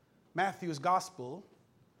Matthew's Gospel,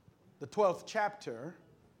 the 12th chapter,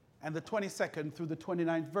 and the 22nd through the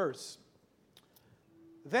 29th verse.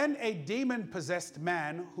 Then a demon-possessed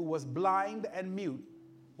man who was blind and mute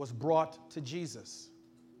was brought to Jesus,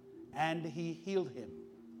 and he healed him,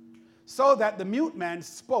 so that the mute man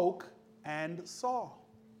spoke and saw.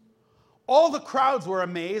 All the crowds were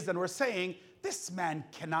amazed and were saying, "This man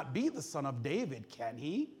cannot be the son of David, can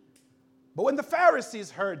he?" But when the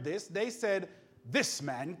Pharisees heard this, they said, "This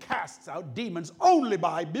man casts out demons only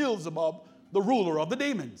by Beelzebub, the ruler of the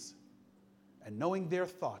demons." And knowing their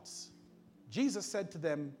thoughts, Jesus said to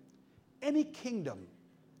them, "Any kingdom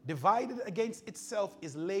divided against itself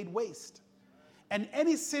is laid waste, and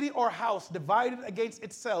any city or house divided against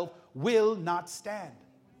itself will not stand.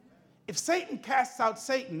 If Satan casts out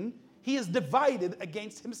Satan, he is divided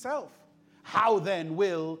against himself. How then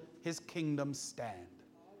will his kingdom stand?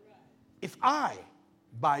 If I,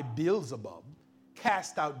 by Beelzebub,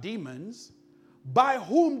 cast out demons, by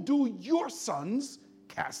whom do your sons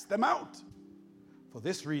cast them out? For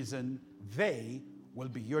this reason, they will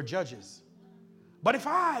be your judges. But if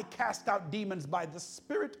I cast out demons by the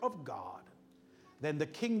Spirit of God, then the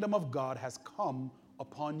kingdom of God has come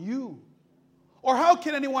upon you. Or how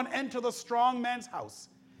can anyone enter the strong man's house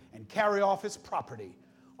and carry off his property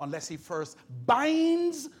unless he first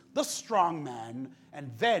binds the strong man,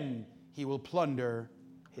 and then he will plunder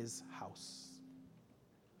his house?"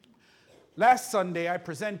 Last Sunday, I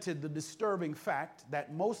presented the disturbing fact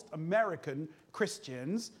that most American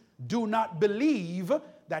Christians do not believe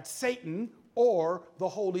that Satan or the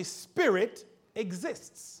Holy Spirit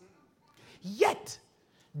exists. Yet,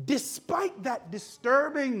 despite that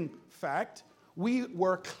disturbing fact, we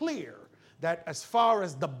were clear that as far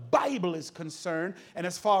as the Bible is concerned, and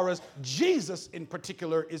as far as Jesus in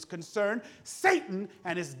particular is concerned, Satan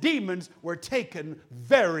and his demons were taken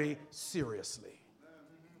very seriously.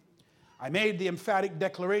 I made the emphatic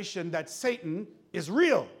declaration that Satan is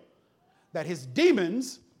real, that his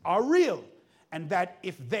demons are real, and that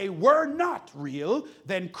if they were not real,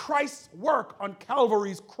 then Christ's work on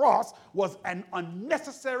Calvary's cross was an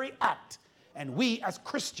unnecessary act, and we as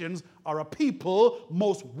Christians are a people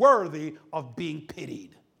most worthy of being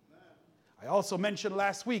pitied. I also mentioned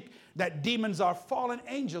last week that demons are fallen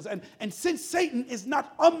angels, and since Satan is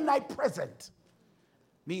not omnipresent,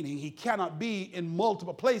 meaning he cannot be in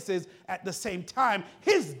multiple places at the same time,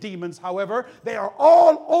 his demons, however, they are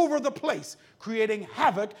all over the place, creating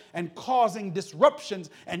havoc and causing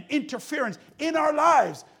disruptions and interference in our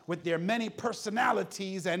lives with their many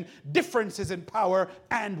personalities and differences in power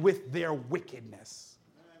and with their wickedness.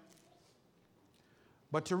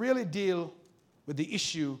 But to really deal with the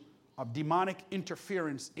issue of demonic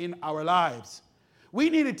interference in our lives,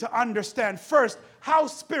 we needed to understand first how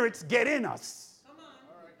spirits get in us.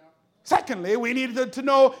 Secondly, we needed to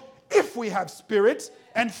know if we have spirits.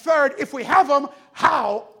 And third, if we have them,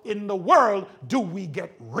 how in the world do we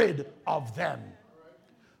get rid of them?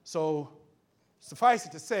 So, suffice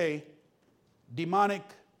it to say, demonic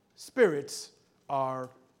spirits are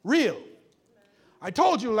real. I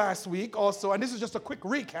told you last week also, and this is just a quick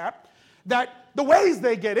recap, that the ways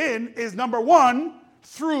they get in is, number one,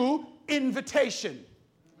 through invitation.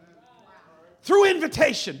 Through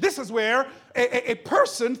invitation. This is where a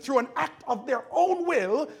person, through an act of their own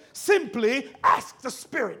will, simply asks the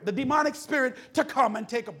spirit, the demonic spirit, to come and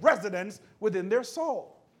take up residence within their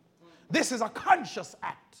soul. This is a conscious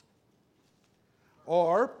act.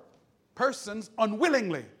 Or persons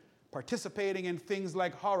unwillingly participating in things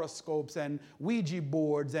like horoscopes and Ouija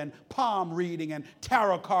boards and palm reading and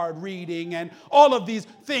tarot card reading and all of these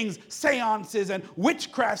things, seances and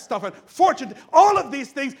witchcraft stuff and fortune, all of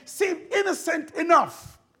these things seem innocent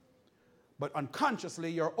enough. But unconsciously,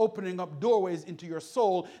 you're opening up doorways into your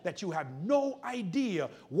soul that you have no idea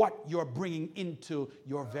what you're bringing into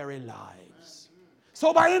your very lives.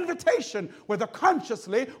 So by invitation, whether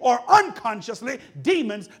consciously or unconsciously,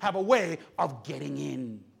 demons have a way of getting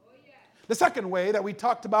in. The second way that we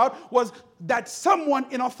talked about was that someone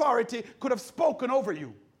in authority could have spoken over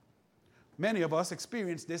you. Many of us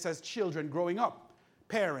experienced this as children growing up.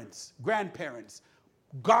 Parents, grandparents,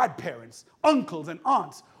 godparents, uncles and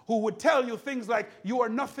aunts who would tell you things like, you are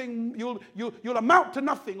nothing, you'll amount to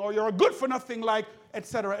nothing, or you're good for nothing, like,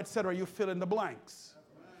 etc., etc. You fill in the blanks.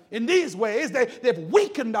 In these ways, they've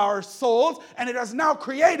weakened our souls, and it has now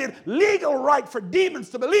created legal right for demons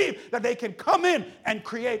to believe that they can come in and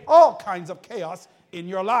create all kinds of chaos in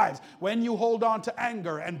your lives. When you hold on to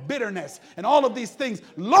anger and bitterness and all of these things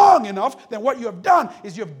long enough, then what you have done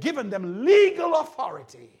is you've given them legal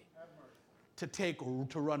authority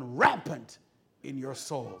to run rampant in your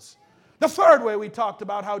souls. The third way we talked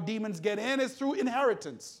about how demons get in is through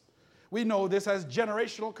inheritance. We know this as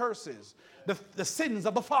generational curses. The sins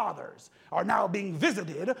of the fathers are now being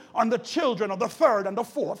visited on the children of the third and the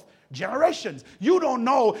fourth generations. You don't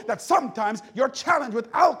know that sometimes your challenge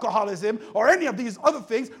with alcoholism or any of these other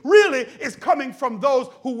things really is coming from those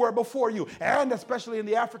who were before you. And especially in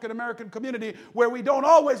the African American community, where we don't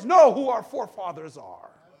always know who our forefathers are.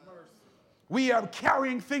 We are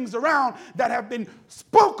carrying things around that have been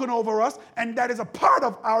spoken over us, and that is a part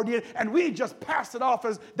of our DNA, and we just pass it off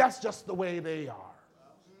as that's just the way they are.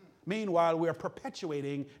 Meanwhile, we are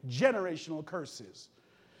perpetuating generational curses.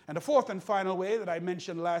 And the fourth and final way that I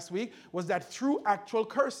mentioned last week was that through actual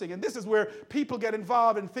cursing. And this is where people get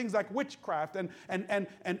involved in things like witchcraft and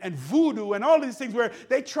voodoo and all these things where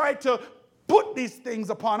they try to put these things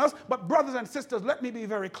upon us. But brothers and sisters, let me be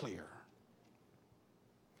very clear.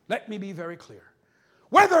 Let me be very clear.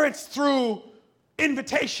 Whether it's through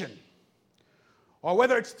invitation, or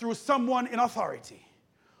whether it's through someone in authority,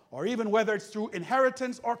 or even whether it's through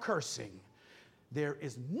inheritance or cursing, there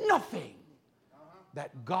is nothing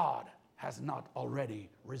that God has not already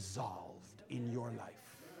resolved in your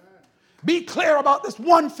life. Be clear about this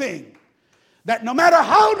one thing, that no matter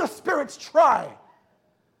how the spirits try,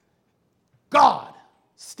 God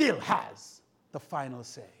still has the final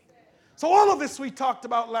say. So all of this we talked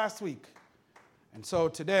about last week. And so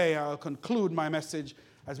today I'll conclude my message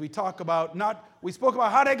as we talk about we spoke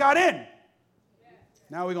about how they got in.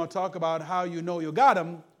 Now we're going to talk about how you know you got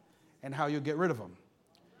them and how you get rid of them.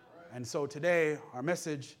 And so today our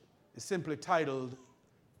message is simply titled,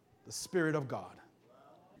 The Spirit of God.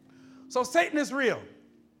 So Satan is real.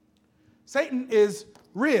 Satan is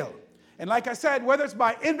real. And like I said, whether it's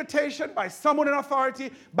by invitation, by someone in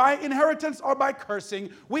authority, by inheritance, or by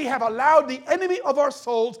cursing, we have allowed the enemy of our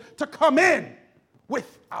souls to come in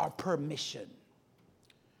with our permission.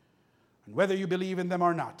 And whether you believe in them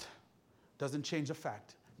or not, doesn't change the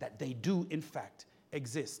fact that they do, in fact,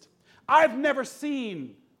 exist. I've never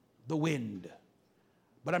seen the wind,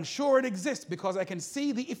 but I'm sure it exists because I can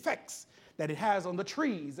see the effects that it has on the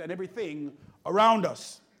trees and everything around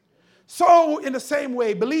us. So, in the same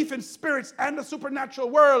way, belief in spirits and the supernatural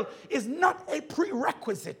world is not a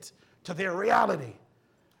prerequisite to their reality.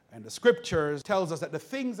 And the scriptures tells us that the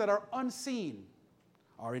things that are unseen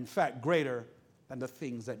are, in fact, greater than the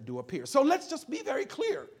things that do appear. So let's just be very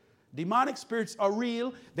clear. Demonic spirits are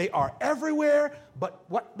real. They are everywhere. But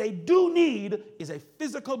what they do need is a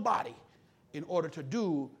physical body in order to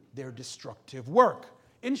do their destructive work.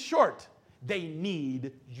 In short, they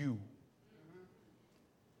need you.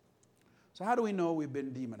 So how do we know we've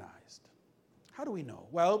been demonized? How do we know?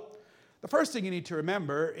 Well, the first thing you need to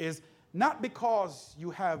remember is not because you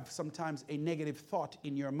have sometimes a negative thought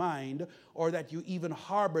in your mind or that you even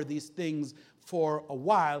harbor these things for a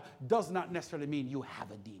while does not necessarily mean you have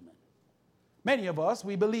a demon. Many of us,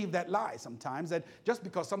 we believe that lie sometimes, that just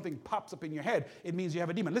because something pops up in your head, it means you have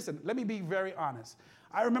a demon. Listen, let me be very honest.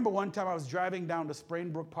 I remember one time I was driving down the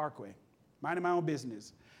Sprainbrook Parkway, minding my own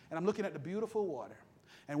business, and I'm looking at the beautiful water.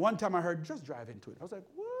 And one time I heard, just drive into it. I was like,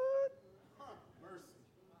 what? Mercy.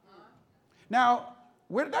 Now,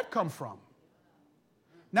 where did that come from?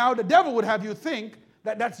 Now, the devil would have you think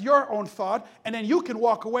that that's your own thought, and then you can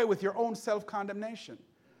walk away with your own self-condemnation.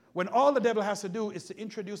 When all the devil has to do is to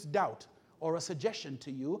introduce doubt or a suggestion to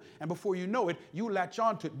you, and before you know it, you latch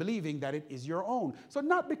on to it believing that it is your own. So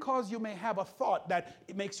not because you may have a thought that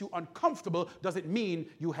it makes you uncomfortable does it mean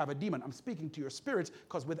you have a demon. I'm speaking to your spirits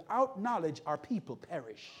because without knowledge our people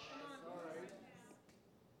perish.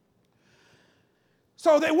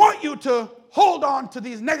 So they want you to hold on to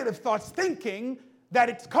these negative thoughts thinking that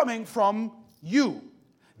it's coming from you.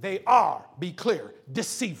 They are, be clear,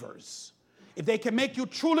 deceivers. If they can make you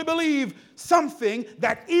truly believe something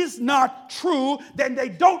that is not true, then they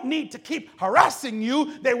don't need to keep harassing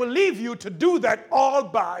you. They will leave you to do that all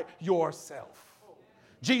by yourself.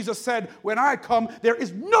 Jesus said, when I come, there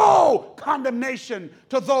is no condemnation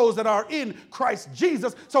to those that are in Christ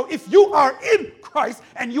Jesus. So if you are in Christ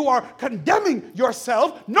and you are condemning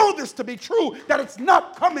yourself, know this to be true, that it's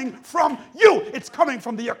not coming from you. It's coming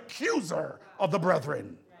from the accuser of the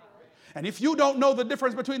brethren. And if you don't know the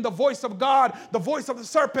difference between the voice of God, the voice of the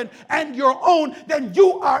serpent, and your own, then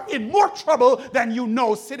you are in more trouble than you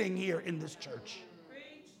know sitting here in this church.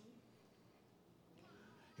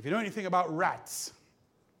 If you know anything about rats,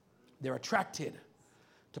 they're attracted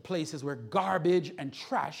to places where garbage and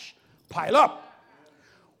trash pile up.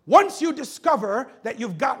 Once you discover that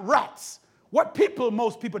you've got rats, what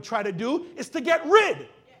most people try to do is to get rid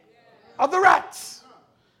of the rats.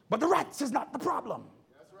 But the rats is not the problem.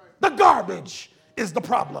 The garbage is the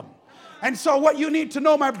problem. And so what you need to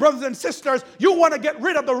know, my brothers and sisters, you want to get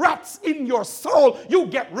rid of the rats in your soul, you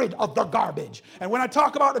get rid of the garbage. And when I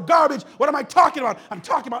talk about the garbage, what am I talking about? I'm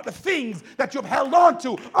talking about the things that you've held on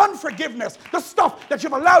to, unforgiveness, the stuff that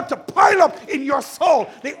you've allowed to pile up in your soul,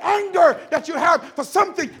 the anger that you have for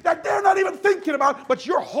something that they're not even thinking about, but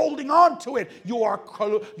you're holding on to it.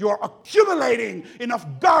 You're accumulating enough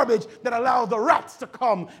garbage that allows the rats to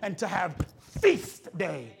come and to have feast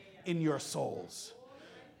day in your souls.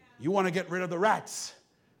 You want to get rid of the rats.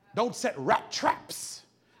 Don't set rat traps.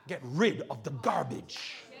 Get rid of the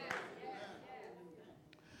garbage.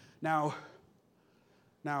 Now,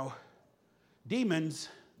 demons,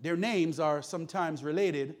 their names are sometimes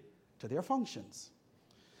related to their functions.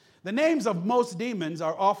 The names of most demons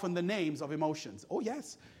are often the names of emotions. Oh,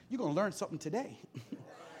 yes, you're going to learn something today.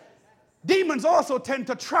 Demons also tend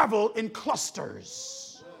to travel in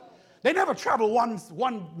clusters. They never travel one.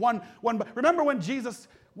 Remember when Jesus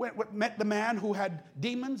met the man who had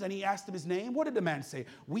demons and he asked him his name? What did the man say?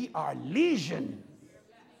 We are legion.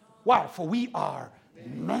 Why? For we are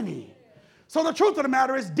many. So the truth of the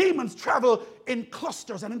matter is demons travel in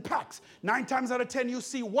clusters and in packs. 9 times out of 10 you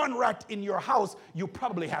see one rat in your house, you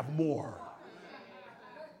probably have more.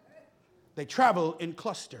 They travel in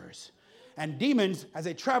clusters. And demons, as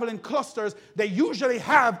they travel in clusters, they usually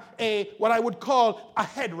have what I would call a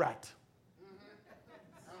head rat.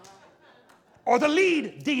 Or the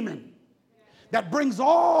lead demon that brings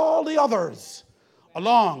all the others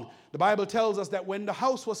along. The Bible tells us that when the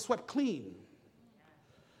house was swept clean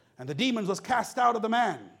and the demons was cast out of the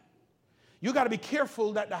man, you got to be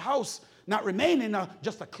careful that the house not remain in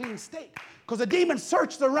just a clean state. Because the demon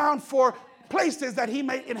searched around for places that he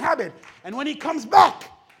may inhabit. And when he comes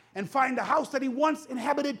back and finds the house that he once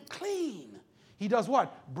inhabited clean, he does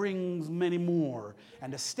what? Brings many more.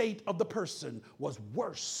 And the state of the person was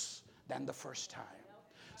worse than the first time.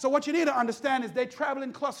 So what you need to understand is they travel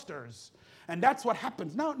in clusters. And that's what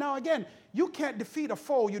happens. Now again, you can't defeat a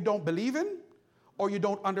foe you don't believe in or you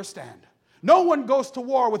don't understand. No one goes to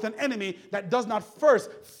war with an enemy that does not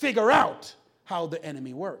first figure out how the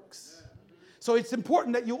enemy works. So it's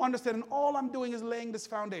important that you understand, and all I'm doing is laying this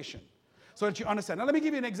foundation so that you understand. Now let me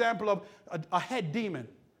give you an example of a head demon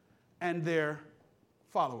and their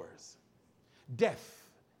followers. Death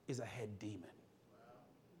is a head demon.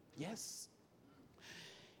 Yes.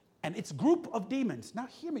 And its group of demons. Now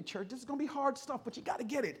hear me, church. This is going to be hard stuff, but you got to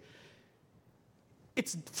get it.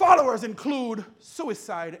 Its followers include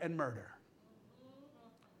suicide and murder.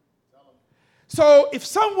 So if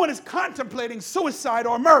someone is contemplating suicide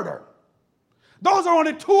or murder, those are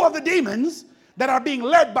only 2 of the demons that are being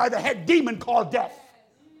led by the head demon called death.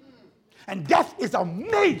 And death is a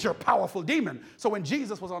major, powerful demon. So when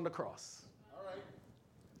Jesus was on the cross,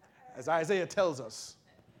 as Isaiah tells us,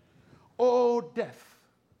 "O death,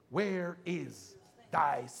 where is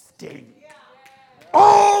thy sting?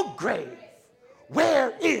 O grave,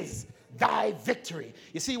 where is thy victory?"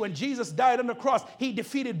 You see, when Jesus died on the cross, he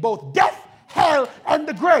defeated both death, hell, and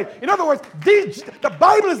the grave. In other words, the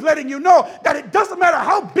Bible is letting you know that it doesn't matter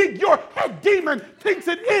how big your head demon thinks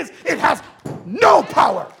it is, it has no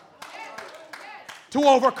power to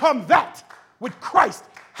overcome that which Christ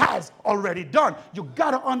has already done. You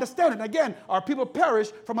got to understand it. Again, our people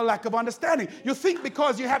perish from a lack of understanding. You think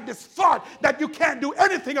because you have this thought that you can't do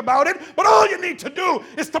anything about it, but all you need to do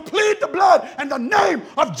is to plead the blood and the name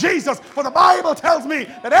of Jesus. For the Bible tells me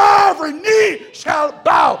that every knee shall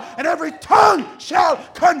bow and every tongue shall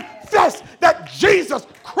confess that Jesus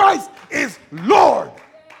Christ is Lord.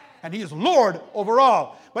 And he is Lord over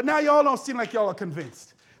all. But now y'all don't seem like y'all are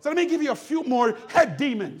convinced. So let me give you a few more head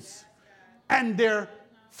demons and their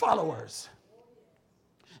followers.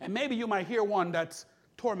 And maybe you might hear one that's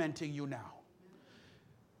tormenting you now.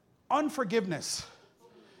 Unforgiveness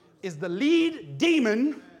is the lead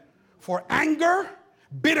demon for anger,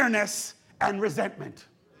 bitterness, and resentment.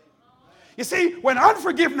 You see, when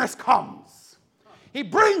unforgiveness comes, he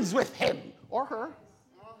brings with him or her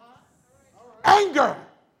anger,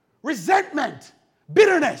 resentment,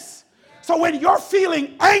 bitterness. So when you're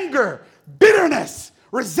feeling anger, bitterness,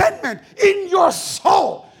 resentment in your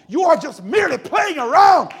soul, you are just merely playing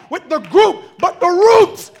around with the group, but the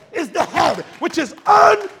root is the head, which is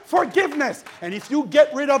unforgiveness. And if you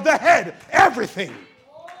get rid of the head, everything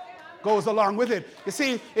goes along with it. You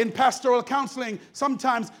see, in pastoral counseling,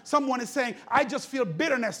 sometimes someone is saying, I just feel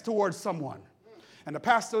bitterness towards someone. And the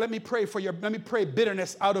pastor, let me pray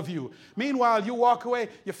bitterness out of you. Meanwhile, you walk away,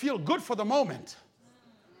 you feel good for the moment.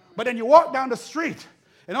 But then you walk down the street,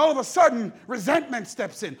 and all of a sudden, resentment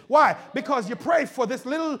steps in. Why? Because you pray for this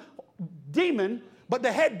little demon, but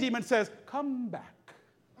the head demon says, come back.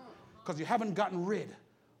 Because you haven't gotten rid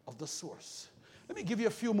of the source. Let me give you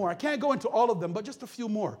a few more. I can't go into all of them, but just a few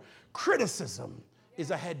more. Criticism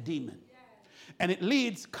is a head demon. And it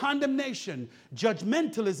leads condemnation,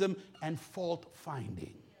 judgmentalism, and fault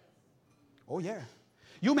finding. Oh, yeah.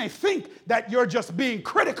 You may think that you're just being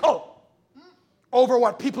critical over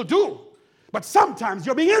what people do, but sometimes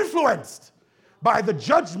you're being influenced by the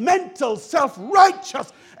judgmental,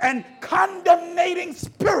 self-righteous, and condemnating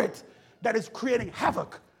spirit that is creating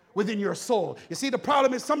havoc within your soul. You see, the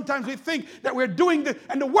problem is sometimes we think that we're doing this,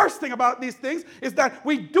 and the worst thing about these things is that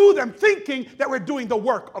we do them thinking that we're doing the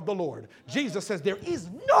work of the Lord. Jesus says there is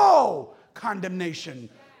no condemnation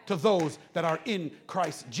to those that are in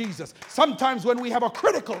Christ Jesus. Sometimes when we have a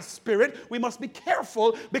critical spirit, we must be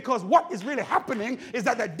careful, because what is really happening is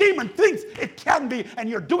that the demon thinks it can be, and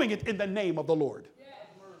you're doing it in the name of the Lord.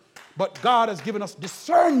 But God has given us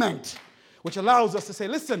discernment, which allows us to say,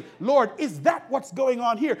 listen, Lord, is that what's going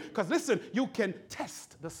on here? Because listen, you can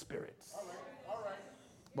test the spirits. All right.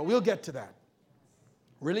 But we'll get to that.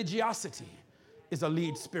 Religiosity is a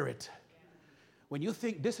lead spirit. When you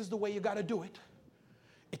think this is the way you got to do it,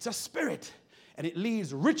 it's a spirit, and it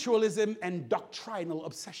leads ritualism and doctrinal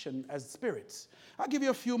obsession as spirits. I'll give you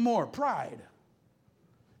a few more. Pride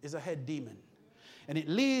is a head demon, and it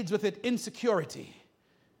leads with it insecurity,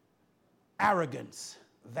 arrogance,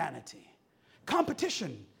 vanity.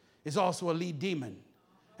 Competition is also a lead demon,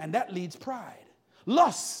 and that leads pride.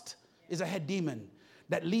 Lust is a head demon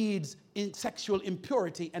that leads in sexual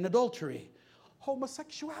impurity and adultery.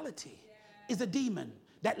 Homosexuality is a demon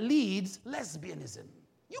that leads lesbianism.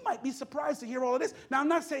 You might be surprised to hear all of this. Now, I'm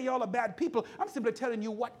not saying y'all are bad people. I'm simply telling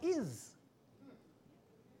you what is.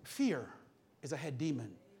 Fear is a head demon,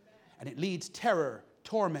 and it leads terror,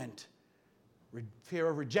 torment, fear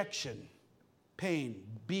of rejection, pain,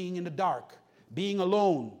 being in the dark, being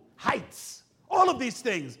alone, heights, all of these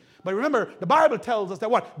things. But remember, the Bible tells us that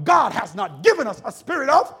what? God has not given us a spirit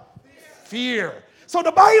of fear. So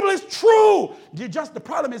the Bible is true. The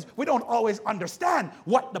problem is we don't always understand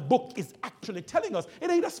what the book is actually telling us. It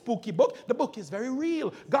ain't a spooky book. The book is very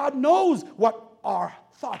real. God knows what our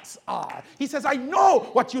thoughts are. He says, I know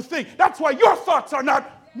what you think. That's why your thoughts are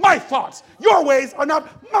not my thoughts. Your ways are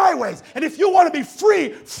not my ways. And if you want to be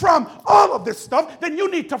free from all of this stuff, then you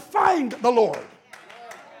need to find the Lord.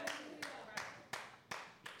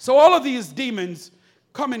 So all of these demons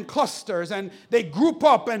come in clusters, and they group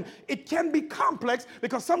up, and it can be complex,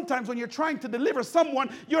 because sometimes when you're trying to deliver someone,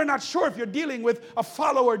 you're not sure if you're dealing with a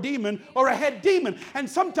follower demon or a head demon. And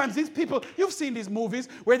sometimes these people, you've seen these movies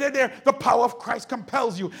where they're there, the power of Christ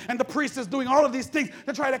compels you, and the priest is doing all of these things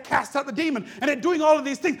to try to cast out the demon, and they're doing all of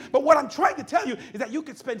these things. But what I'm trying to tell you is that you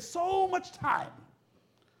could spend so much time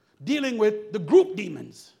dealing with the group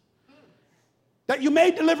demons that you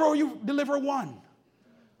may deliver, or you deliver one,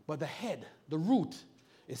 but the head, the root,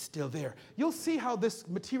 is still there. You'll see how this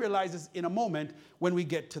materializes in a moment when we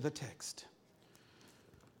get to the text.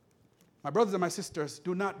 My brothers and my sisters,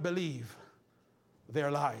 do not believe their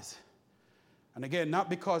lies. And again, not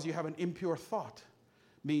because you have an impure thought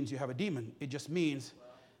means you have a demon. It just means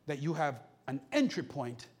that you have an entry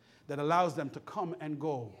point that allows them to come and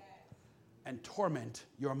go and torment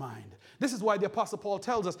your mind. This is why the Apostle Paul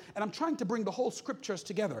tells us, and I'm trying to bring the whole scriptures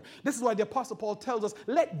together. This is why the Apostle Paul tells us,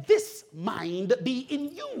 let this mind be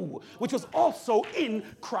in you, which was also in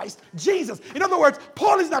Christ Jesus. In other words,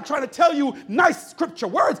 Paul is not trying to tell you nice scripture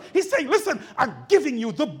words. He's saying, listen, I'm giving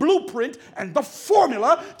you the blueprint and the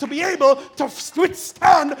formula to be able to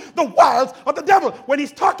withstand the wiles of the devil. When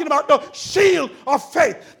he's talking about the shield of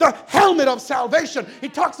faith, the helmet of salvation, he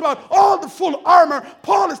talks about all the full armor.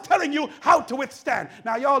 Paul is telling you how to withstand.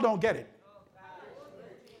 Now, y'all don't get it.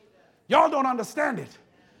 Y'all don't understand it.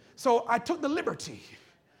 So I took the liberty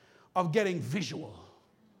of getting visual.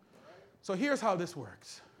 So here's how this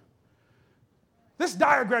works. This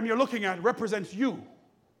diagram you're looking at represents you.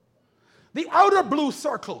 The outer blue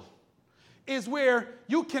circle is where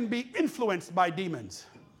you can be influenced by demons.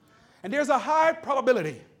 And there's a high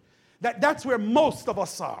probability that that's where most of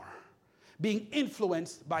us are, being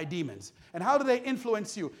influenced by demons. And how do they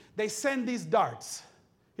influence you? They send these darts.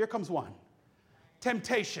 Here comes one.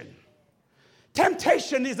 Temptation.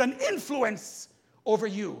 Temptation is an influence over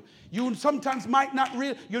you. You sometimes might not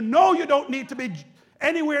really, you don't need to be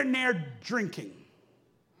anywhere near drinking,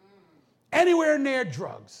 anywhere near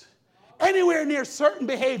drugs, anywhere near certain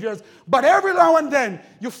behaviors, but every now and then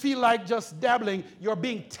you feel like just dabbling, you're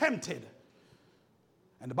being tempted.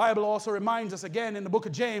 And the Bible also reminds us again in the book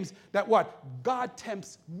of James that what? God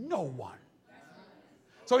tempts no one.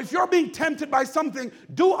 So if you're being tempted by something,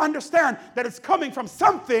 do understand that it's coming from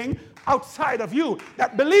something outside of you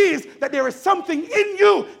that believes that there is something in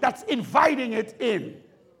you that's inviting it in.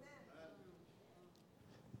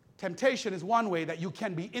 temptation is one way that you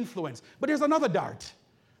can be influenced. But there's another dart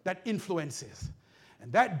that influences.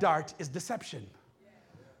 And that dart is deception.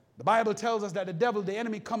 The Bible tells us that the devil, the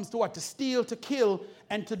enemy, comes to what? To steal, to kill,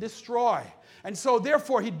 and to destroy. And so,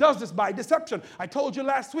 therefore, he does this by deception. I told you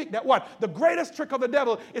last week that what? The greatest trick of the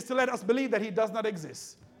devil is to let us believe that he does not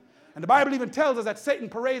exist. And the Bible even tells us that Satan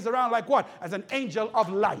parades around like what? As an angel of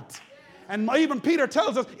light. And even Peter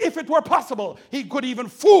tells us, if it were possible, he could even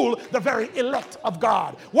fool the very elect of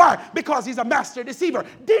God. Why? Because he's a master deceiver.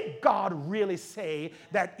 Did God really say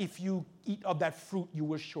that if you eat of that fruit, you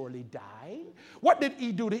will surely die? What did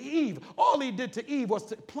he do to Eve? All he did to Eve was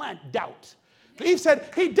to plant doubt. Eve said,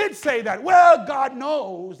 he did say that. Well, God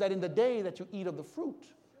knows that in the day that you eat of the fruit,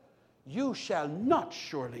 you shall not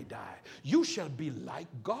surely die. You shall be like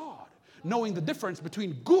God, knowing the difference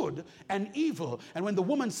between good and evil. And when the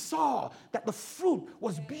woman saw that the fruit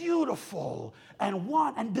was beautiful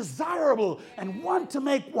and desirable and one to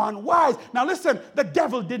make one wise. Now listen, the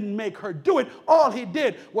devil didn't make her do it. All he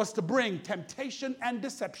did was to bring temptation and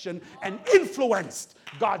deception and influenced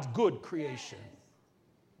God's good creation.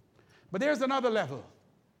 But there's another level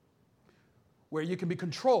where you can be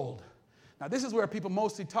controlled. Now this is where people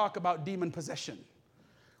mostly talk about demon possession,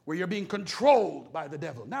 where you're being controlled by the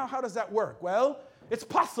devil. Now, how does that work? Well, it's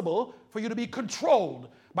possible for you to be controlled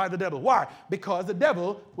by the devil. Why? Because the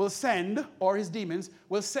devil will send, or his demons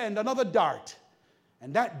will send another dart.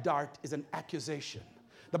 And that dart is an accusation.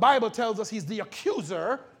 The Bible tells us he's the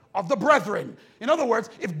accuser of the brethren. In other words,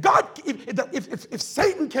 if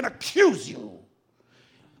Satan can accuse you,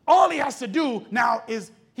 all he has to do now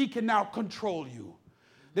is he can now control you.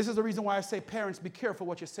 This is the reason why I say, parents, be careful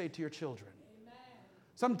what you say to your children.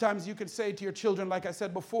 Sometimes you can say to your children, like I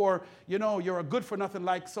said before, you know, you're a good for nothing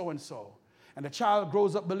like so-and-so. And the child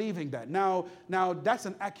grows up believing that. Now that's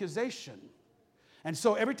an accusation. And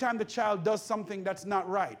so every time the child does something that's not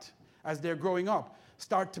right as they're growing up,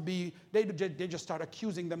 they just start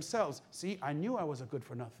accusing themselves. See, I knew I was a good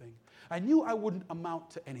for nothing. I knew I wouldn't amount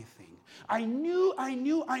to anything. I knew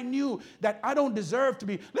that I don't deserve to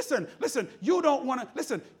be. Listen, you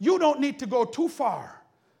don't need to go too far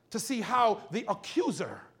to see how the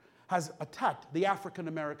accuser has attacked the African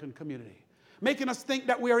American community, making us think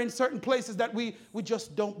that we are in certain places that we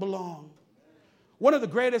just don't belong. One of the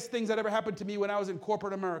greatest things that ever happened to me when I was in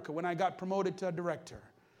corporate America, when I got promoted to a director,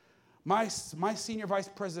 my senior vice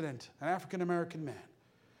president, an African American man,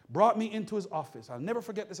 brought me into his office. I'll never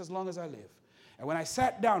forget this as long as I live. And when I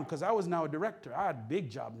sat down, because I was now a director, I had a big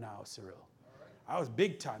job now, Cyril. I was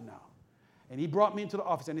big time now. And he brought me into the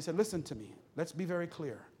office and he said, listen to me, let's be very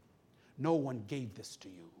clear. No one gave this to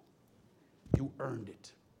you. You earned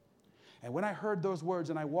it. And when I heard those words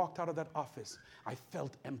and I walked out of that office, I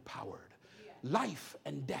felt empowered. Life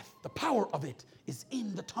and death, the power of it is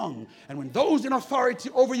in the tongue. And when those in authority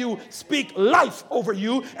over you speak life over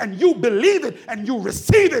you and you believe it and you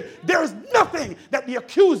receive it, there's nothing that the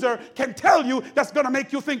accuser can tell you that's going to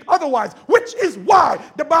make you think otherwise, which is why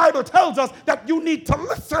the Bible tells us that you need to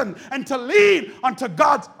listen and to lean unto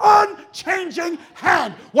God's unchanging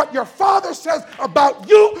hand. What your Father says about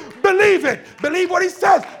you, believe it. Believe what he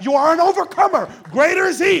says. You are an overcomer. Greater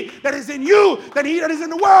is he that is in you than he that is in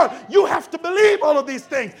the world. You have to believe all of these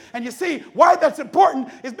things. And you see, why that's important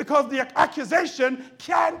is because the accusation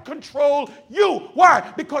can control you.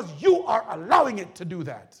 Why? Because you are allowing it to do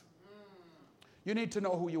that. You need to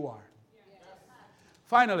know who you are.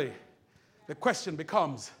 Finally, the question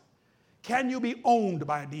becomes, can you be owned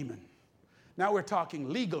by a demon? Now we're talking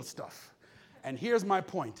legal stuff. And here's my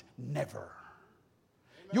point. Never.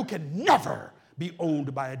 You can never be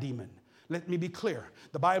owned by a demon. Let me be clear.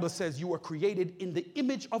 The Bible says you were created in the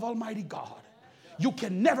image of Almighty God. You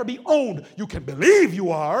can never be owned. You can believe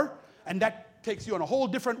you are, and that takes you in a whole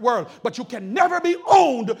different world. But you can never be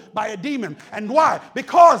owned by a demon. And why?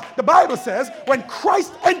 Because the Bible says when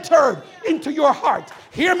Christ entered into your heart,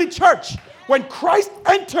 hear me, church, when Christ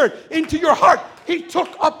entered into your heart, he took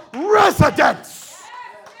up residence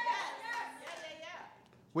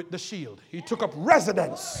with the shield. He took up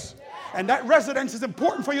residence. And that residence is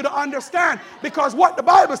important for you to understand, because what the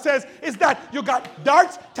Bible says is that you got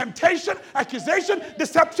darts, temptation, accusation,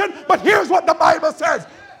 deception. But here's what the Bible says.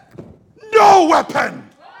 No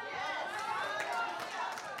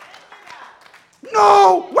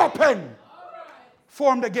weapon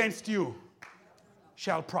formed against you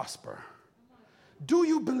shall prosper. Do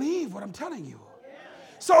you believe what I'm telling you?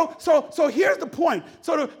 So here's the point.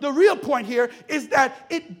 So the real point here is that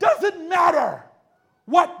it doesn't matter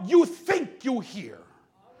what you think you hear.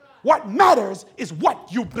 What matters is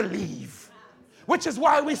what you believe. Which is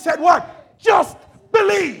why we said what? Just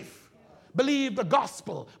believe. Believe the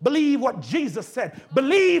gospel. Believe what Jesus said.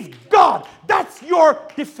 Believe God. That's your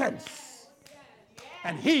defense.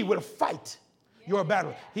 And he will fight your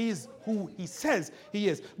battle. He's who he says he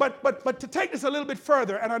is. But to take this a little bit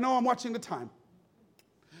further, and I know I'm watching the time.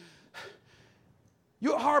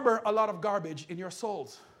 You harbor a lot of garbage in your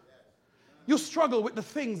souls. You struggle with the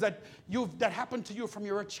things that happened to you from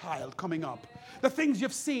you were a child coming up. The things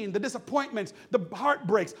you've seen, the disappointments, the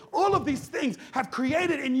heartbreaks, all of these things have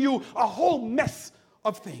created in you a whole mess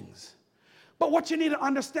of things. But what you need to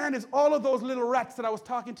understand is all of those little rats that I was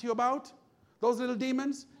talking to you about, those little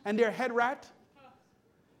demons and their head rat,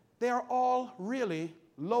 they are all really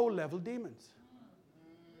low-level demons.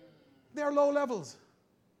 They are low levels.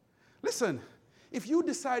 Listen, if you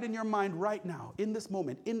decide in your mind right now, in this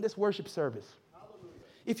moment, in this worship service,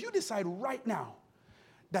 if you decide right now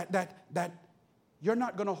that you're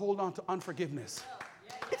not going to hold on to unforgiveness,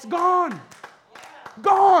 it's gone.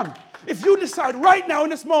 Gone. If you decide right now in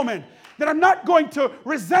this moment that I'm not going to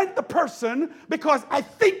resent the person because I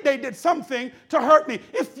think they did something to hurt me,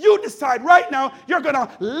 if you decide right now you're going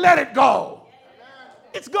to let it go,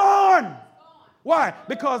 it's gone. Why?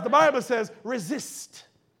 Because the Bible says resist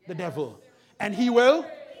the devil and he will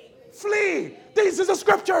flee. These are the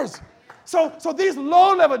scriptures. So these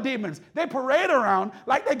low-level demons, they parade around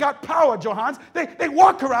like they got power, Johans. They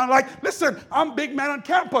walk around like, listen, I'm big man on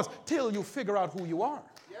campus, till you figure out who you are.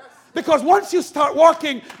 Yes. Because once you start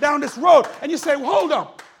walking down this road and you say, well, hold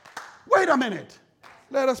up, wait a minute,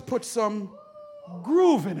 let us put some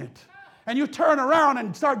groove in it. And you turn around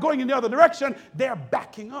and start going in the other direction, they're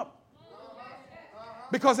backing up.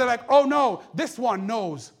 Because they're like, oh no, this one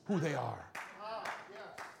knows who they are.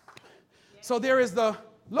 So there is the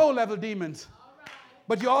low-level demons.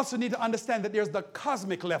 But you also need to understand that there's the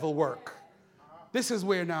cosmic level work. This is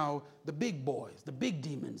where now the big boys, the big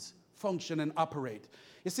demons function and operate.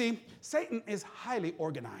 You see, Satan is highly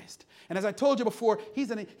organized. And as I told you before, he's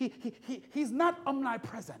not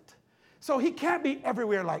omnipresent. So he can't be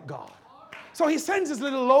everywhere like God. So he sends his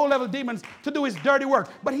little low-level demons to do his dirty work.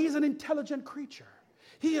 But he's an intelligent creature.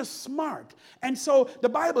 He is smart. And so the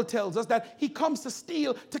Bible tells us that he comes to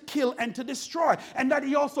steal, to kill, and to destroy. And that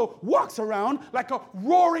he also walks around like a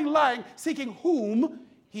roaring lion, seeking whom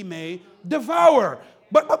he may devour.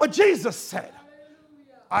 But Jesus said,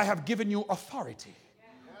 I have given you authority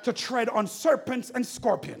to tread on serpents and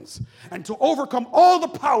scorpions and to overcome all the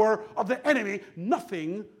power of the enemy.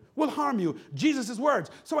 Nothing will harm you. Jesus'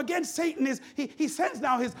 words. So again, Satan he sends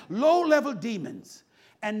now his low-level demons.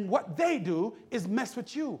 And what they do is mess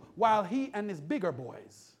with you while he and his bigger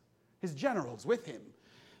boys, his generals with him,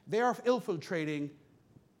 they are infiltrating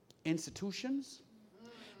institutions.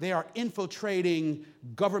 They are infiltrating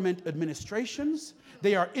government administrations.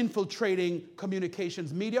 They are infiltrating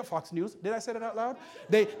communications media, Fox News. Did I say that out loud?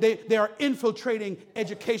 They are infiltrating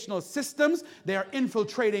educational systems. They are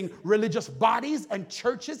infiltrating religious bodies and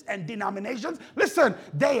churches and denominations. Listen,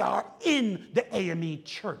 they are in the AME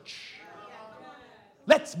church.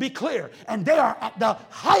 Let's be clear. And they are at the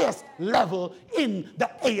highest level in the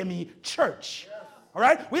AME church. All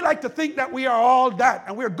right? We like to think that we are all that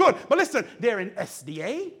and we're good. But listen, they're in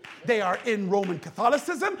SDA. They are in Roman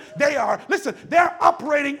Catholicism. They're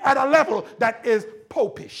operating at a level that is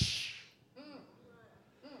popish.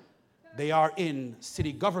 They are in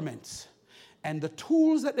city governments. And the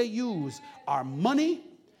tools that they use are money,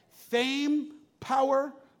 fame,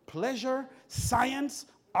 power, pleasure, science,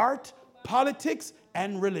 art, politics,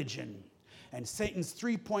 and religion. And Satan's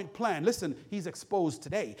three-point plan, listen, he's exposed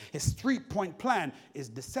today. His three-point plan is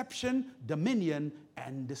deception, dominion,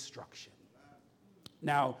 and destruction.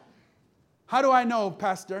 Now, how do I know,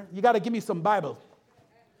 Pastor? You got to give me some Bible.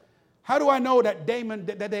 How do I know that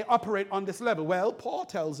they operate on this level? Well, Paul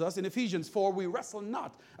tells us in Ephesians 4, we wrestle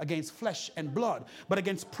not against flesh and blood, but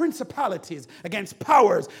against principalities, against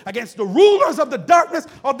powers, against the rulers of the darkness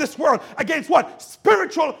of this world, against what?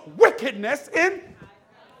 Spiritual wickedness in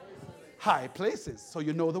high places. So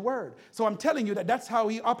you know the word. So I'm telling you that that's how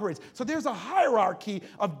he operates. So there's a hierarchy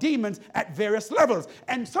of demons at various levels.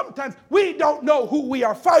 And sometimes we don't know who we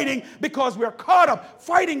are fighting because we're caught up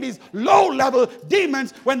fighting these low-level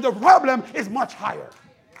demons when the problem is much higher.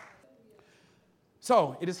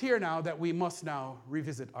 So it is here now that we must now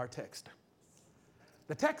revisit our text.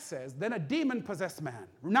 The text says, then a demon-possessed man.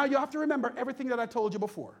 Now you have to remember everything that I told you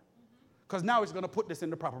before, because now it's going to put this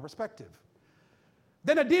in the proper perspective.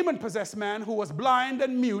 Then a demon-possessed man who was blind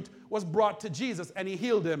and mute was brought to Jesus, and he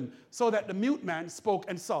healed him so that the mute man spoke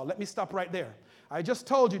and saw. Let me stop right there. I just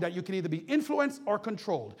told you that you can either be influenced or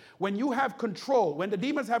controlled. When you have control, when the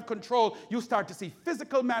demons have control, you start to see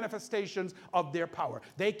physical manifestations of their power.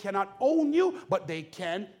 They cannot own you, but they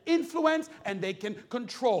can influence and they can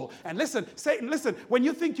control. And listen, Satan, listen, when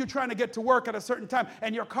you think you're trying to get to work at a certain time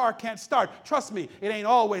and your car can't start, trust me, it ain't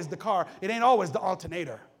always the car. It ain't always the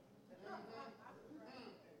alternator.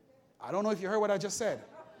 I don't know if you heard what I just said.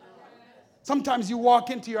 Sometimes you walk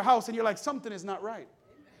into your house and you're like, something is not right.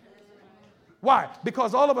 Why?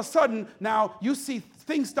 Because all of a sudden now you see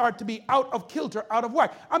things start to be out of kilter, out of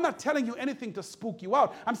whack. I'm not telling you anything to spook you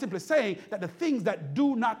out. I'm simply saying that the things that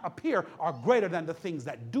do not appear are greater than the things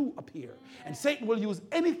that do appear. And Satan will use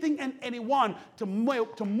anything and anyone to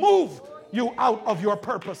move you out of your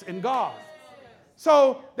purpose in God.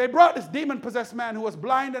 So they brought this demon-possessed man who was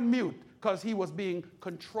blind and mute because he was being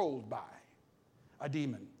controlled by a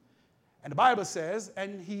demon. And the Bible says,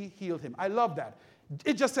 and he healed him. I love that.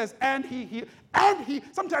 It just says, and he healed. And he,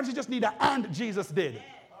 sometimes you just need a, and Jesus did.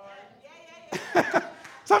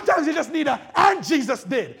 Sometimes you just need a, and Jesus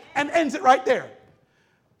did. And ends it right there.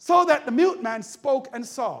 So that the mute man spoke and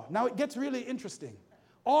saw. Now it gets really interesting.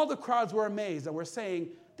 All the crowds were amazed and were saying,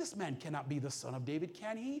 this man cannot be the son of David,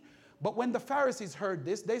 can he? But when the Pharisees heard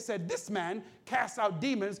this, they said, this man casts out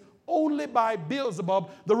demons only by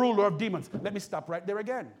Beelzebub, the ruler of demons. Let me stop right there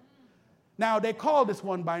again. Now, they called this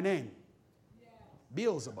one by name.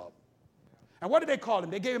 Beelzebub. And what did they call him?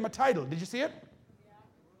 They gave him a title. Did you see it?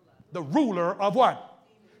 The ruler of what?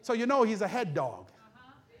 So you know he's a head dog.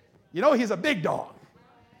 You know he's a big dog.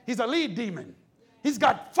 He's a lead demon. He's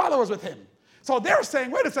got followers with him. So they're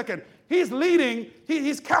saying, wait a second. He's leading,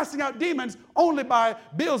 he's casting out demons only by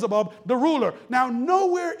Beelzebub, the ruler. Now,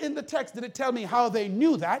 nowhere in the text did it tell me how they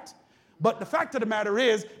knew that. But the fact of the matter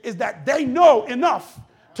is that they know enough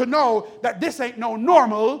to know that this ain't no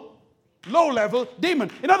normal, low-level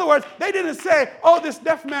demon. In other words, they didn't say, oh, this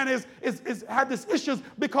deaf man had these issues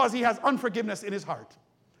because he has unforgiveness in his heart,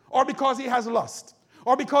 or because he has lust,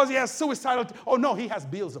 or because he has suicidal. Oh, no, he has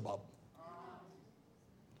Beelzebub.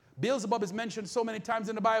 Beelzebub is mentioned so many times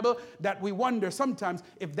in the Bible that we wonder sometimes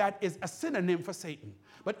if that is a synonym for Satan.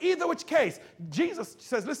 But either which case, Jesus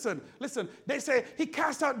says, listen, they say he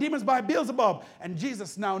cast out demons by Beelzebub. And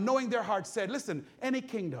Jesus, now knowing their hearts, said, listen, any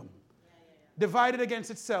kingdom divided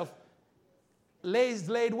against itself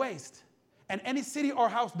laid waste. And any city or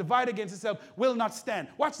house divided against itself will not stand.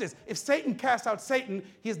 Watch this. If Satan casts out Satan,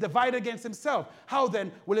 he is divided against himself. How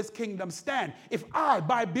then will his kingdom stand? If I,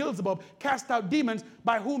 by Beelzebub, cast out demons,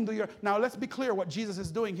 by whom do you... Now, let's be clear what Jesus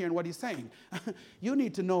is doing here and what he's saying. You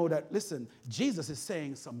need to know that, listen, Jesus is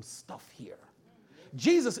saying some stuff here.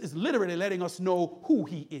 Jesus is literally letting us know who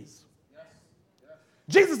he is.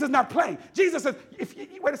 Jesus is not playing. Jesus says,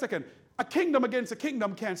 wait a second, a kingdom against a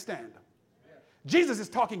kingdom can't stand. Jesus is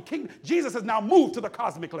talking kingdom. Jesus has now moved to the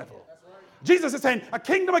cosmic level. Right. Jesus is saying a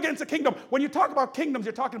kingdom against a kingdom. When you talk about kingdoms,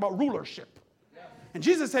 you're talking about rulership. Yeah. And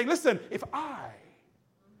Jesus is saying, listen, if I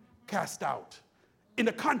cast out, in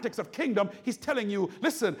the context of kingdom, he's telling you,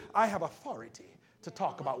 listen, I have authority to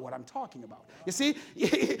talk about what I'm talking about. You see,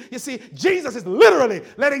 Jesus is literally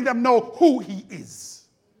letting them know who he is.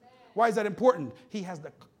 Why is that important? He has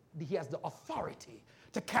the authority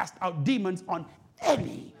to cast out demons on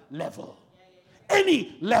any level.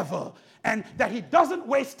 Any level, and that he doesn't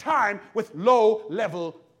waste time with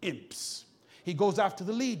low-level imps. He goes after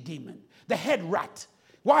the lead demon, the head rat.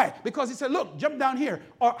 Why? Because he said, look, jump down here.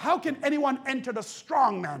 Or how can anyone enter the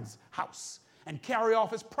strong man's house and carry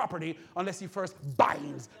off his property unless he first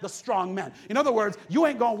binds the strong man? In other words, you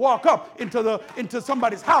ain't going to walk up into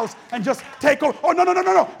somebody's house and just take over. Oh,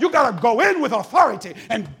 no. You got to go in with authority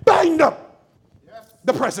and bind up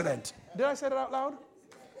the president. Did I say that out loud?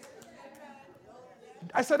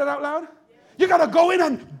 I said it out loud? You got to go in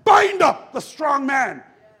and bind up the strong man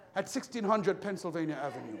at 1600 Pennsylvania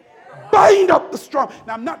Avenue. Bind up the strong.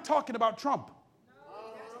 Now, I'm not talking about Trump.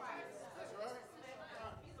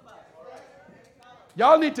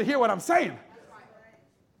 Y'all need to hear what I'm saying.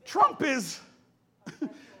 Trump is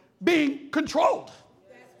being controlled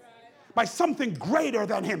by something greater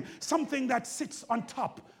than him, something that sits on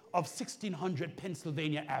top of 1600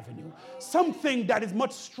 Pennsylvania Avenue. Something that is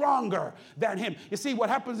much stronger than him. You see, what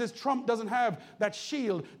happens is Trump doesn't have that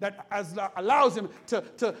shield that allows him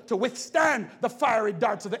to withstand the fiery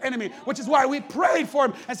darts of the enemy, which is why we prayed for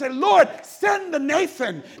him and said, Lord, send the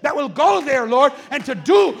Nathan that will go there, Lord, and to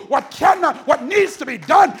do what needs to be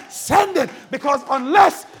done. Send it, because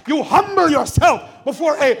unless you humble yourself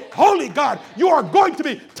before a holy God, you are going to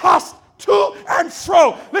be tossed to and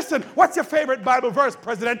fro. Listen, what's your favorite Bible verse,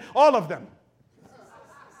 President? All of them.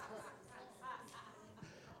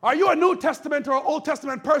 Are you a New Testament or an Old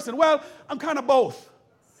Testament person? Well, I'm kind of both.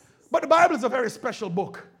 But the Bible is a very special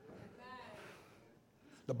book.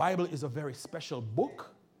 The Bible is a very special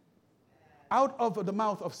book. Out of the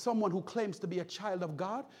mouth of someone who claims to be a child of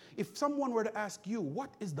God, if someone were to ask you, what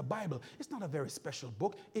is the Bible? It's not a very special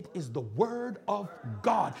book. It is the Word of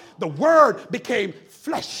God. The Word became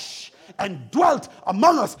flesh and dwelt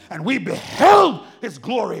among us, and we beheld his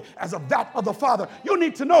glory as of that of the Father. You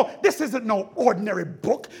need to know this isn't no ordinary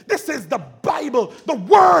book. This is the Bible, the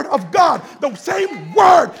Word of God, the same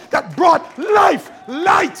Word that brought life,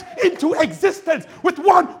 light into existence with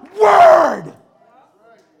one word.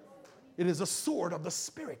 It is a sword of the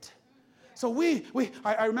Spirit. So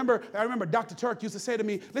I remember Dr. Turk used to say to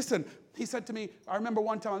me, listen, he said to me, I remember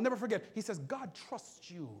one time, I'll never forget, he says, God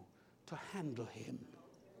trusts you to handle him.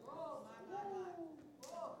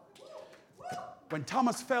 When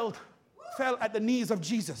Thomas fell at the knees of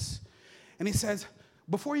Jesus, and he says,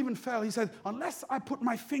 before he even fell, he said, unless I put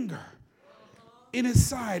my finger in his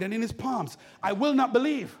side and in his palms, I will not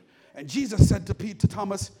believe. And Jesus said to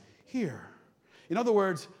Thomas, here. In other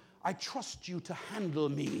words, I trust you to handle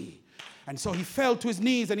me. And so he fell to his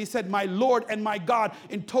knees and he said, my Lord and my God,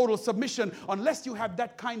 in total submission. Unless you have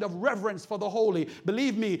that kind of reverence for the holy,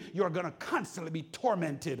 believe me, you're going to constantly be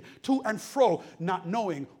tormented to and fro, not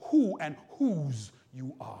knowing who and whose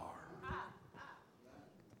you are.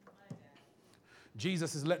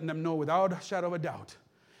 Jesus is letting them know without a shadow of a doubt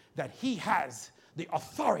that he has the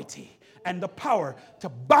authority and the power to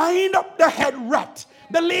bind up the head rat,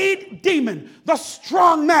 the lead demon, the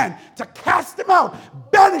strong man, to cast him out,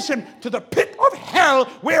 banish him to the pit of hell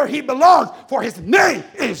where he belongs. For his name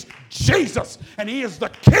is Jesus, and he is the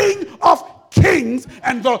King of kings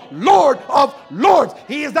and the Lord of lords.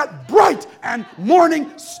 He is that bright and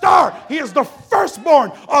morning star. He is the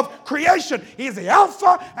firstborn of creation. He is the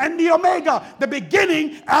Alpha and the Omega, the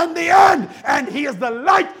beginning and the end. And he is the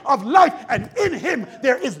light of life. And in him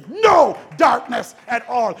there is no darkness at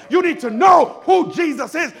all. You need to know who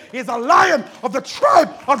Jesus is. He is a Lion of the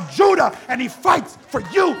tribe of Judah, and he fights for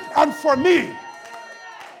you and for me.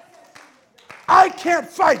 I can't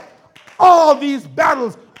fight all these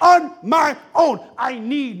battles on my own. I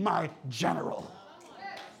need my general.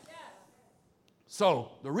 So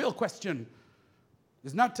the real question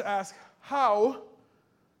is not to ask, how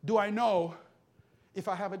do I know if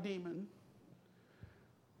I have a demon?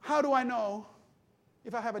 How do I know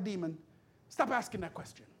if I have a demon? Stop asking that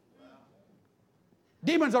question.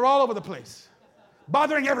 Demons are all over the place,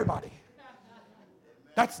 bothering everybody.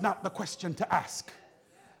 That's not the question to ask.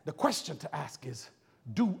 The question to ask is,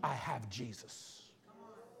 do I have Jesus?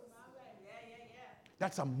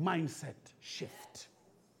 That's a mindset shift.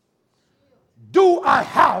 Do I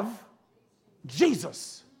have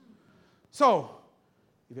Jesus? So,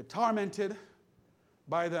 if you're tormented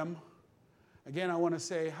by them, again, I want to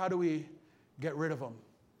say, how do we get rid of them?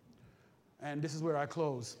 And this is where I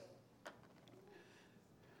close.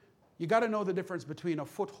 You got to know the difference between a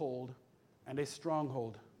foothold and a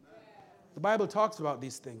stronghold. The Bible talks about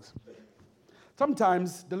these things.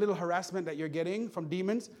 Sometimes the little harassment that you're getting from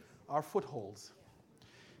demons are footholds.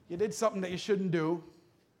 You did something that you shouldn't do.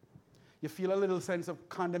 You feel a little sense of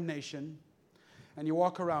condemnation, and you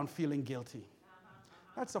walk around feeling guilty.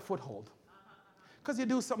 That's a foothold. Because you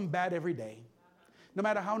do something bad every day, no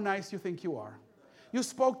matter how nice you think you are. You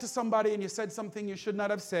spoke to somebody and you said something you should not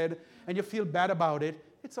have said, and you feel bad about it.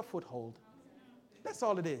 It's a foothold. That's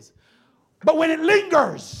all it is. But when it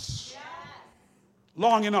lingers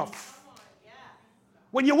long enough,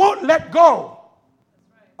 when you won't let go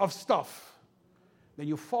of stuff, then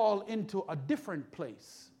you fall into a different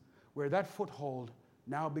place where that foothold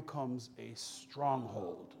now becomes a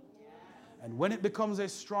stronghold. And when it becomes a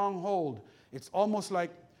stronghold, it's almost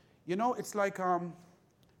like, it's like,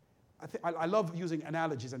 I love using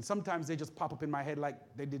analogies, and sometimes they just pop up in my head like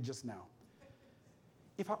they did just now.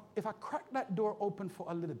 If I crack that door open for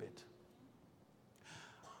a little bit,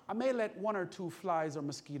 I may let one or two flies or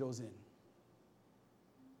mosquitoes in.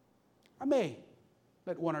 I may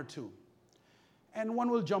let one or two. And one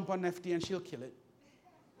will jump on Nefty and she'll kill it.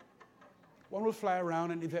 One will fly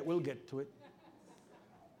around and Yvette will get to it.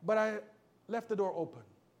 But I left the door open.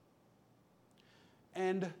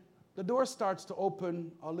 And the door starts to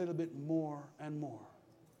open a little bit more and more.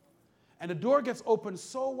 And the door gets open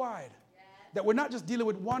so wide that we're not just dealing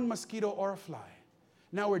with one mosquito or a fly.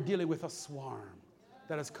 Now we're dealing with a swarm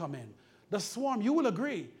that has come in. The swarm, you will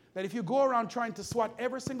agree that if you go around trying to swat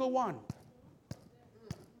every single one,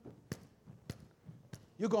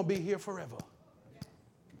 you're going to be here forever.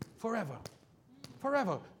 Forever.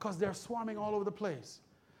 Forever. Because they're swarming all over the place.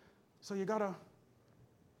 So you got to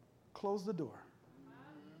close the door.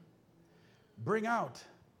 bring out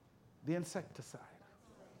the insecticide,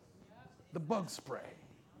 the bug spray.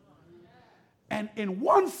 And in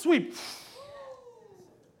one sweep,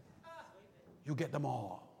 you get them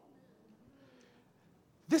all.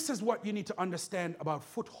 This is what you need to understand about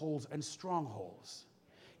footholds and strongholds.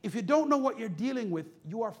 If you don't know what you're dealing with,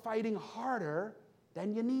 you are fighting harder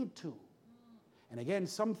than you need to. And again,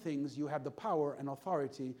 some things you have the power and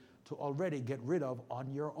authority to already get rid of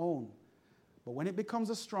on your own. But when it becomes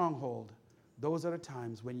a stronghold, those are the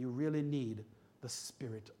times when you really need the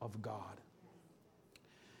Spirit of God.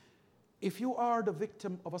 If you are the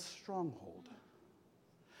victim of a stronghold,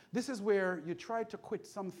 this is where you try to quit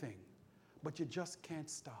something, but you just can't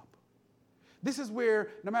stop. This is where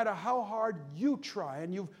no matter how hard you try,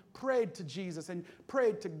 and you've prayed to Jesus and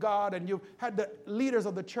prayed to God, and you've had the leaders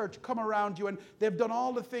of the church come around you, and they've done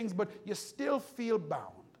all the things, but you still feel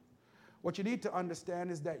bound. What you need to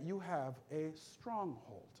understand is that you have a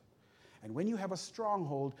stronghold. And when you have a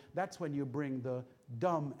stronghold, that's when you bring the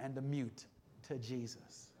dumb and the mute to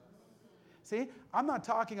Jesus. See, I'm not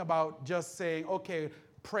talking about just saying, okay,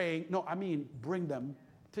 praying. No, I mean bring them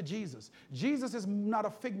to Jesus. Jesus is not a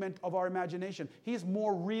figment of our imagination. He is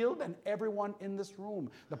more real than everyone in this room.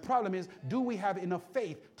 The problem is, do we have enough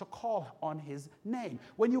faith to call on his name?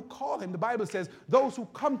 When you call him, the Bible says, those who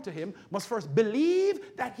come to him must first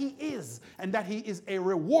believe that he is, and that he is a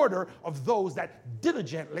rewarder of those that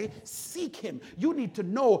diligently seek him. You need to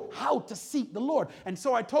know how to seek the Lord. And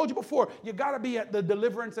so I told you before, you got to be at the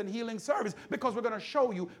deliverance and healing service, because we're going to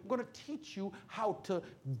show you, we're going to teach you how to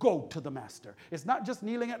go to the master. It's not just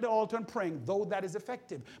kneeling at the altar and praying, though that is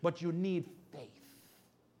effective, but you need faith.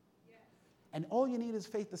 Yes. And all you need is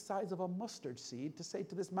faith the size of a mustard seed to say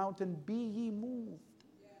to this mountain, be ye moved.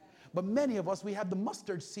 Yeah. But many of us, we have the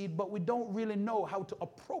mustard seed, but we don't really know how to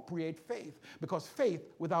appropriate faith, because faith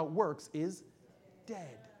without works is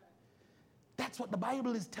dead. That's what the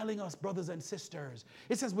Bible is telling us, brothers and sisters.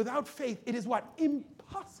 It says without faith, it is what?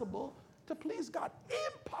 Impossible to please God.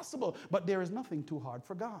 Impossible. But there is nothing too hard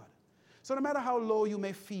for God. So no matter how low you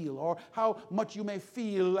may feel, or how much you may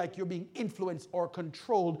feel like you're being influenced or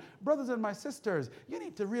controlled, brothers and my sisters, you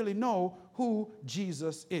need to really know who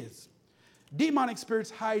Jesus is. Demonic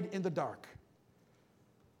spirits hide in the dark.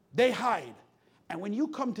 They hide. And when you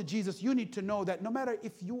come to Jesus, you need to know that no matter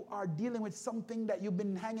if you are dealing with something that you've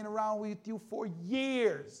been hanging around with you for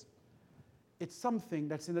years, it's something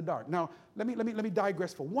that's in the dark. Now, let me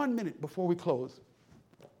digress for 1 minute before we close.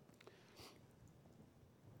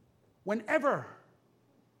 Whenever,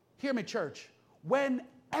 hear me, church,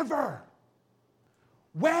 whenever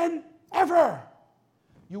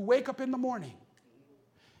you wake up in the morning,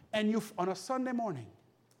 and on a Sunday morning,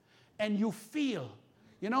 and you feel,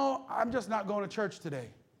 I'm just not going to church today.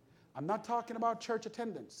 I'm not talking about church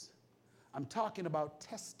attendance. I'm talking about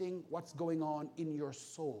testing what's going on in your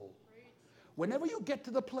soul. Whenever you get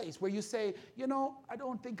to the place where you say, I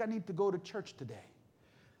don't think I need to go to church today,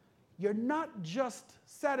 you're not just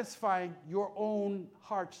satisfying your own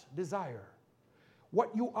heart's desire.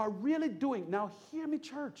 What you are really doing, now hear me,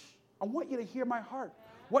 church. I want you to hear my heart.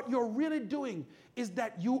 What you're really doing is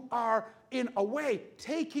that you are, in a way,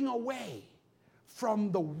 taking away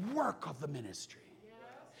from the work of the ministry.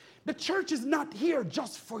 The church is not here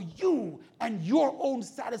just for you and your own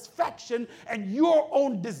satisfaction and your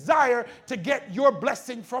own desire to get your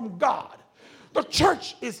blessing from God. The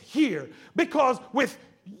church is here because with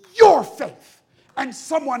your faith and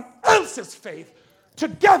someone else's faith,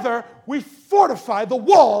 together we fortify the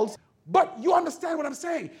walls. But you understand what I'm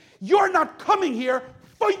saying? You're not coming here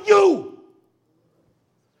for you.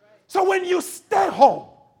 So when you stay home,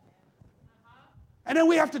 and then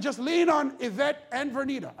we have to just lean on Yvette and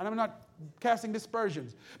Vernita, and I'm not casting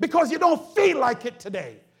dispersions, because you don't feel like it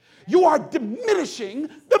today, you are diminishing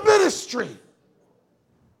the ministry.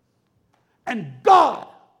 And God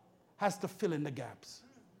has to fill in the gaps,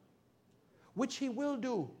 which he will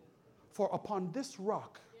do. For upon this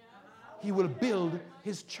rock, he will build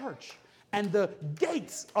his church, and the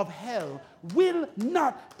gates of hell will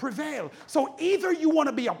not prevail. So either you want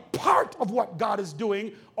to be a part of what God is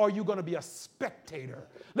doing, or you're going to be a spectator.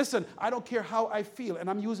 Listen, I don't care how I feel, and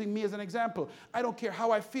I'm using me as an example. I don't care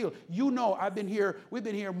how I feel. We've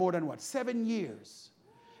been here more than 7 years.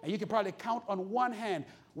 And you can probably count on one hand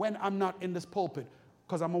when I'm not in this pulpit,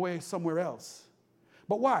 because I'm away somewhere else.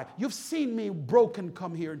 But why? You've seen me broken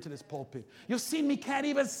come here into this pulpit. You've seen me can't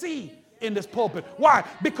even see in this pulpit. Why?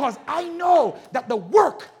 Because I know that the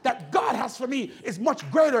work that God has for me is much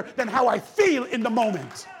greater than how I feel in the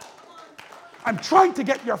moment. I'm trying to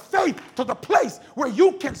get your faith to the place where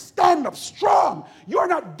you can stand up strong. You're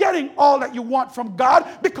not getting all that you want from God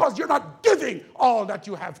because you're not giving all that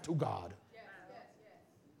you have to God.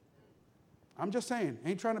 I'm just saying.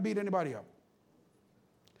 Ain't trying to beat anybody up.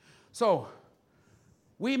 So,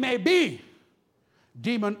 we may be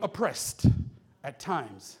demon oppressed at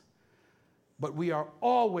times, but we are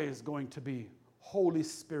always going to be Holy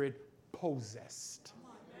Spirit possessed.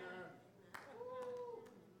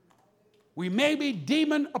 We may be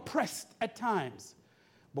demon oppressed at times,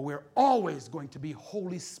 but we're always going to be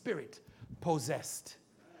Holy Spirit possessed.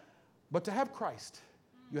 But to have Christ,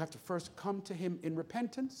 you have to first come to him in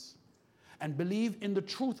repentance and believe in the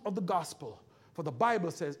truth of the gospel. For the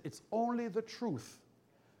Bible says it's only the truth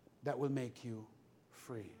that will make you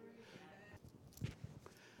free.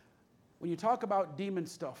 When you talk about demon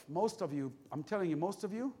stuff, most of you, I'm telling you, most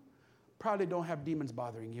of you probably don't have demons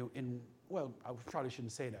bothering you well, I probably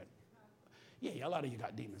shouldn't say that. Yeah, a lot of you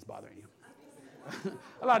got demons bothering you.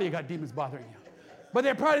 A lot of you got demons bothering you. But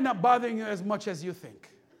they're probably not bothering you as much as you think.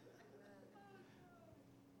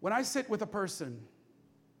 When I sit with a person,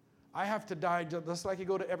 I have to just like you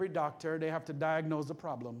go to every doctor, they have to diagnose the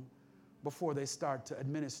problem before they start to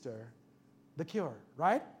administer the cure,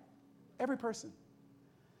 right? Every person.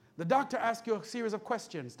 The doctor asks you a series of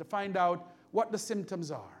questions to find out what the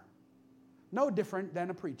symptoms are. No different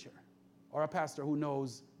than a preacher or a pastor who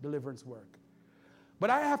knows deliverance work. But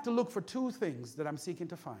I have to look for two things that I'm seeking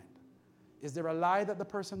to find. Is there a lie that the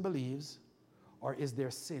person believes, or is there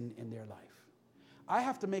sin in their life? I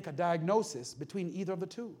have to make a diagnosis between either of the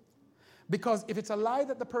two. Because if it's a lie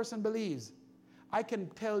that the person believes, I can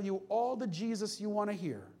tell you all the Jesus you want to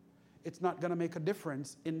hear. It's not going to make a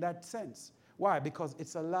difference in that sense. Why? Because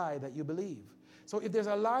it's a lie that you believe. So if there's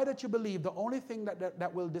a lie that you believe, the only thing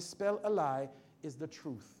that will dispel a lie is the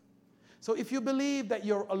truth. So if you believe that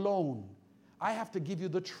you're alone, I have to give you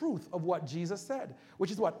the truth of what Jesus said,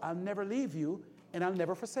 which is what? I'll never leave you and I'll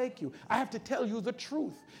never forsake you. I have to tell you the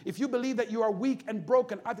truth. If you believe that you are weak and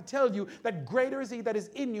broken, I have to tell you that greater is he that is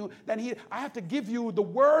in you than he. I have to give you the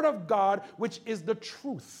word of God, which is the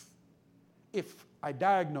truth, if I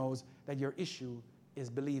diagnose that your issue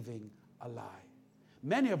is believing a lie.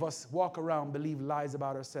 Many of us walk around, believe lies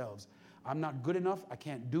about ourselves. I'm not good enough. I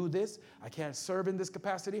can't do this. I can't serve in this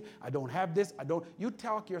capacity. I don't have this. You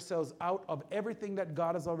talk yourselves out of everything that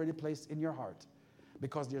God has already placed in your heart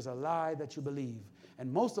because there's a lie that you believe.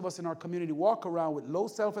 And most of us in our community walk around with low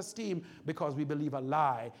self-esteem because we believe a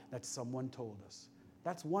lie that someone told us.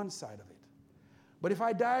 That's one side of it. But if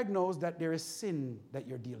I diagnose that there is sin that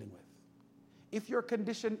you're dealing with, if your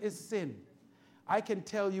condition is sin, I can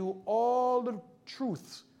tell you all the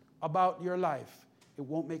truths about your life. It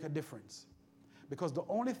won't make a difference. Because the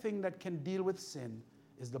only thing that can deal with sin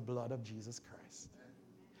is the blood of Jesus Christ.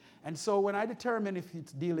 And so when I determine if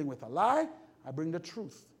it's dealing with a lie, I bring the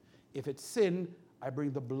truth. If it's sin, I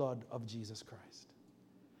bring the blood of Jesus Christ.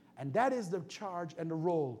 And that is the charge and the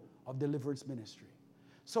role of deliverance ministry.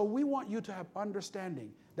 So we want you to have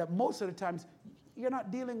understanding that most of the times you're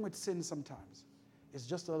not dealing with sin sometimes. It's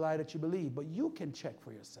just a lie that you believe, but you can check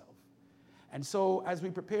for yourself. And so as we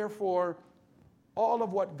prepare for all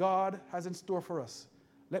of what God has in store for us,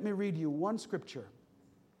 let me read you one scripture.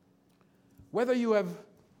 Whether you have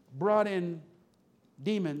brought in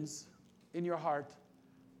demons in your heart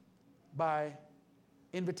by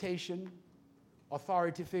invitation,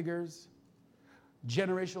 authority figures,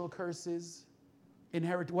 generational curses,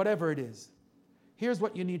 whatever it is, here's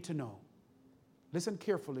what you need to know. Listen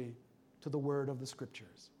carefully to the word of the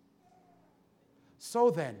scriptures.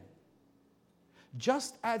 So then,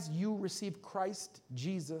 just as you receive Christ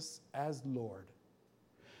Jesus as Lord,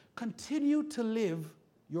 continue to live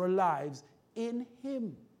your lives in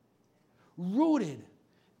him, rooted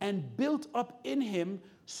and built up in him,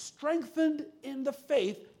 strengthened in the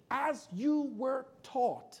faith as you were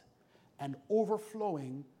taught, and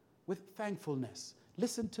overflowing with thankfulness.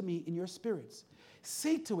 Listen to me in your spirits.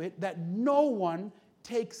 See to it that no one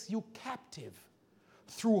takes you captive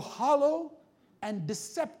through hollow and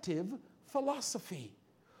deceptive philosophy,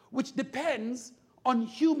 which depends on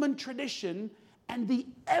human tradition and the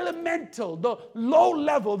elemental, the low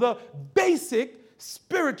level, the basic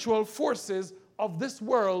spiritual forces of this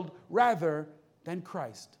world rather than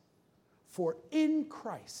Christ. For in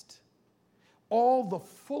Christ, all the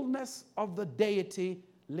fullness of the deity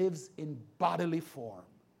lives in bodily form.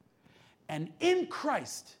 And in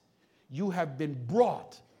Christ, you have been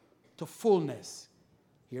brought to fullness.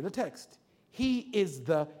 Hear the text. He is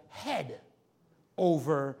the head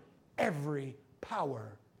over every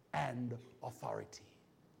power and authority.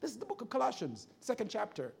 This is the book of Colossians, 2nd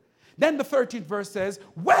chapter. Then the 13th verse says,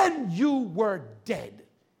 when you were dead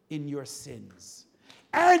in your sins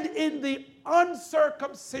and in the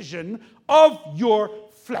uncircumcision of your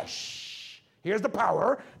flesh. Here's the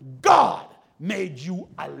power. God made you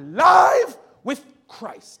alive with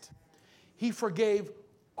Christ, he forgave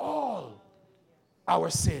all our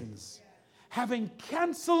sins, having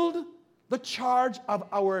canceled the charge of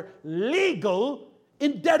our legal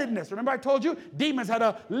indebtedness. Remember I told you demons had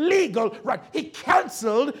a legal right. He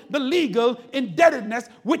canceled the legal indebtedness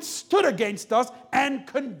which stood against us and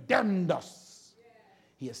condemned us.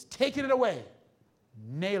 He has taken it away,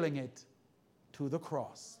 nailing it to the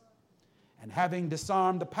cross. And having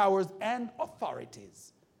disarmed the powers and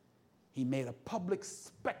authorities, he made a public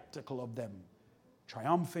spectacle of them,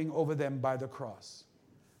 triumphing over them by the cross.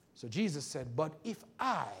 So Jesus said, but if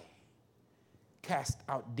I cast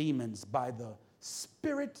out demons by the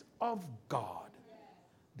Spirit of God,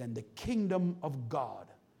 then the kingdom of God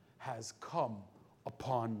has come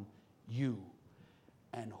upon you.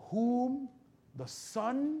 And whom the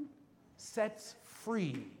Son sets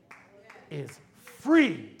free is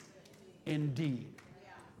free indeed.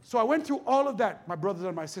 So I went through all of that, my brothers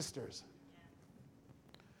and my sisters,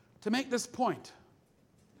 to make this point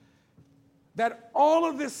that all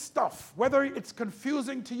of this stuff, whether it's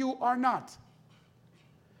confusing to you or not,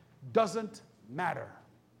 doesn't matter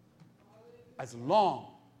as long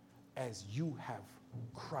as you have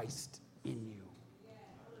Christ in you.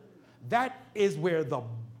 That is where the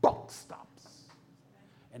buck stops.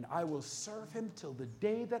 And I will serve him till the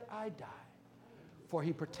day that I die, for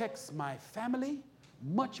he protects my family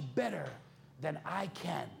much better than I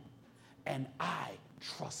can, and I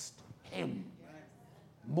trust him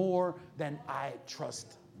more than I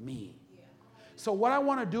trust me. So what I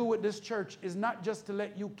want to do with this church is not just to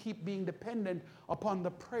let you keep being dependent upon the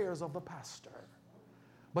prayers of the pastor,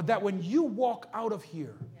 but that when you walk out of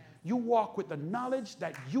here, you walk with the knowledge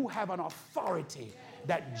that you have an authority,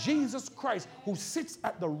 that Jesus Christ, who sits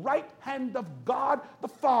at the right hand of God the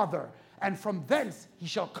Father, and from thence he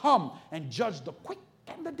shall come and judge the quick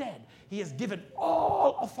and the dead. He has given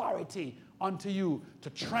all authority unto you to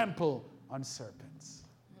trample on serpents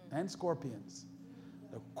and scorpions.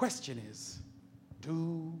 The question is,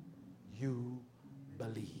 do you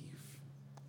believe?